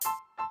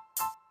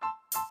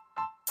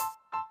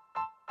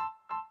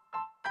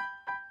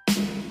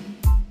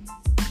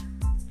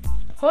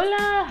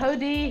Hola,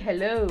 howdy,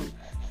 hello.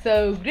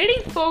 So,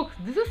 greetings folks,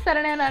 this is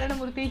Saranya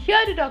Narayanamurthy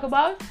here to talk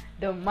about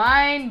the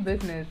mind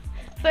business.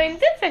 So, in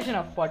this session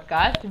of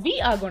podcast, we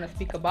are going to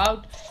speak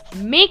about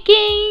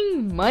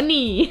making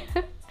money.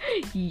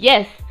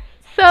 Yes,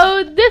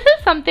 so this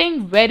is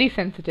something very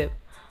sensitive,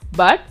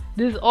 but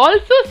this is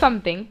also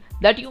something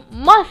that you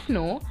must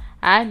know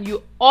and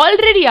you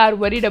already are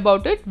worried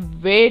about it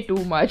way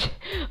too much.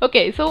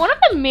 Okay, so one of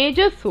the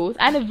major source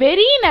and a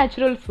very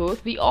natural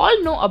source we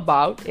all know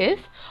about is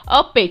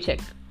a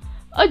paycheck,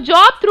 a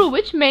job through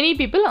which many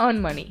people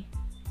earn money.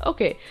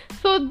 Okay,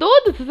 so though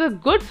this is a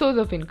good source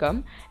of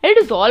income, it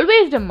is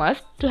always a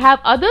must to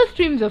have other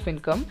streams of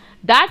income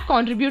that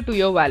contribute to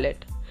your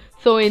wallet.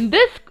 So in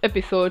this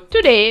episode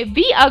today,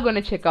 we are going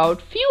to check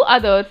out few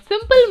other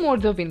simple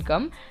modes of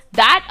income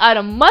that are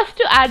a must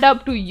to add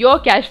up to your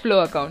cash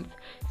flow accounts.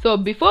 So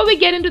before we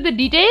get into the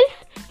details,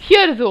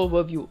 here is the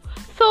overview.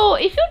 So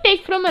if you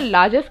take from a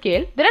larger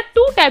scale, there are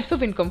two types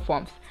of income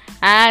forms.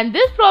 And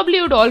this probably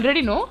you would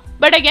already know,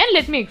 but again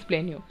let me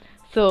explain you.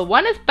 So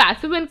one is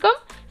passive income.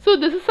 So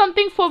this is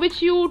something for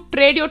which you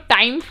trade your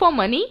time for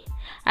money.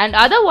 And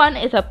other one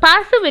is a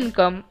passive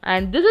income,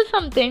 and this is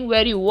something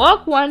where you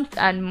work once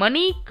and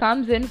money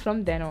comes in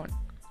from then on.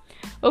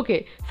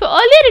 Okay, so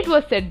earlier it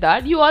was said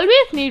that you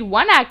always need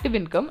one active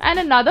income and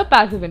another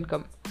passive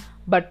income.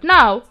 But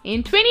now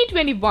in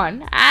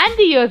 2021 and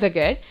the years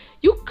ahead,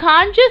 you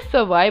can't just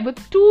survive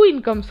with two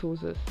income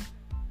sources.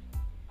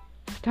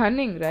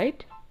 Stunning,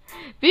 right?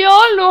 We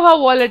all know how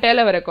volatile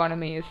our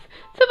economy is.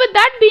 So with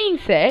that being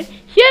said,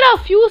 here are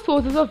a few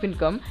sources of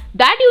income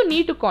that you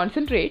need to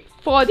concentrate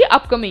for the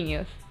upcoming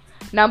years.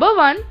 Number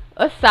one,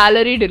 a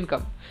salaried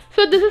income.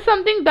 So this is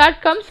something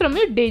that comes from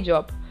your day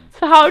job.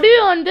 So how do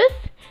you earn this?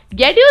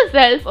 Get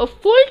yourself a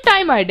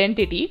full-time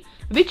identity,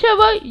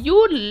 whichever you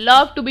would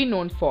love to be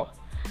known for.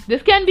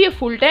 This can be a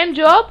full-time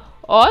job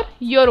or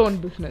your own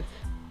business.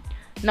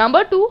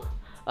 Number two,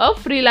 a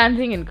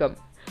freelancing income.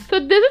 So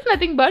this is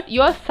nothing but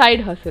your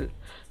side hustle.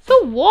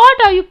 So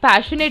what are you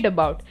passionate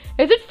about?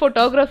 Is it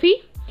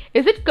photography?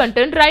 Is it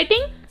content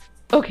writing?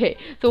 Okay,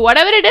 so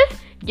whatever it is,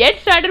 get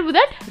started with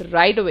that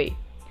right away.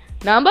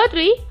 Number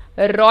three,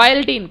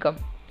 royalty income.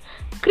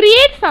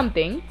 Create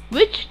something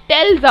which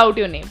tells out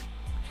your name.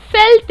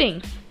 Sell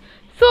things.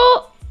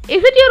 So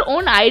is it your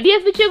own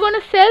ideas which you're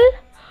going to sell?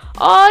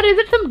 Or is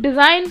it some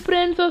design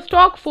prints or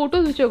stock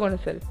photos which you're going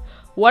to sell?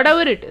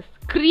 Whatever it is,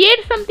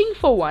 create something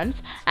for once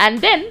and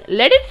then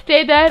let it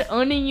stay there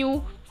earning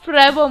you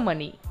forever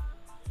money.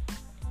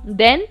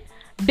 Then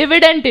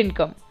dividend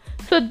income.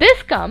 So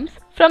this comes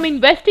from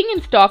investing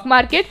in stock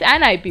markets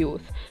and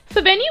IPOs.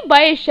 So when you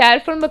buy a share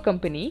from a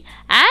company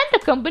and the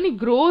company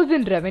grows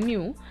in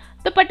revenue,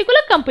 the particular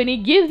company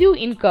gives you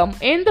income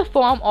in the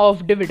form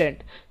of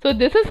dividend. So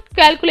this is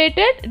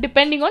calculated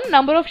depending on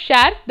number of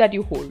shares that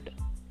you hold.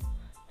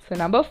 So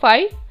number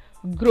 5,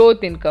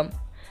 growth income.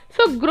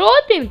 So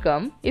growth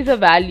income is a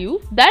value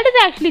that is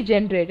actually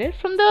generated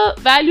from the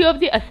value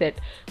of the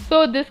asset.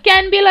 So this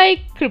can be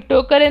like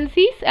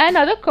cryptocurrencies and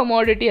other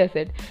commodity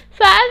assets.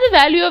 So as the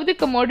value of the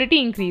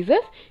commodity increases,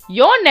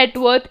 your net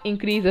worth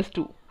increases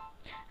too.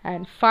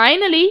 And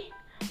finally,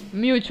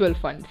 mutual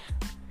funds.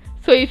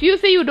 So if you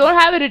say you don't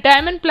have a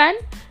retirement plan,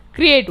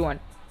 create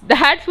one.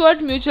 That's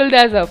what mutual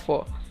funds are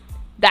for.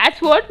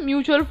 That's what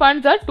mutual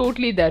funds are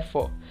totally there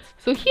for.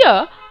 So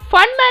here,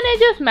 fund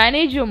managers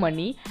manage your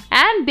money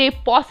and they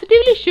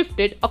positively shift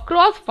it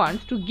across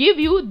funds to give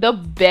you the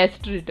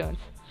best returns.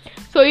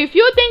 So if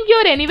you think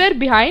you're anywhere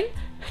behind,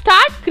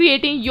 start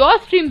creating your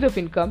streams of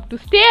income to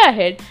stay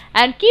ahead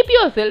and keep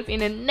yourself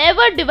in a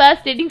never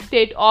devastating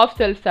state of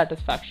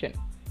self-satisfaction.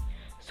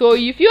 So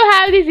if you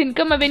have these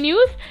income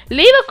avenues,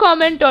 leave a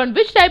comment on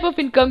which type of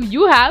income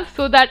you have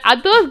so that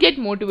others get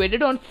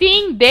motivated on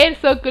seeing their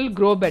circle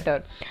grow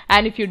better.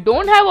 And if you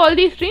don't have all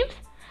these streams,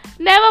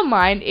 never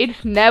mind,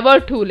 it's never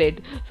too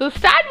late. So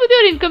start with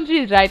your income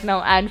streams right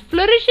now and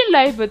flourish in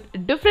life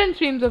with different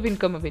streams of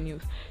income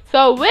avenues.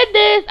 So with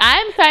this, I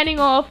am signing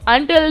off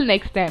until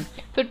next time.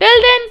 So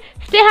till then,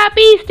 stay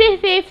happy, stay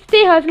safe,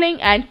 stay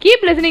hustling and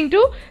keep listening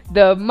to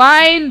The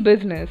Mind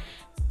Business.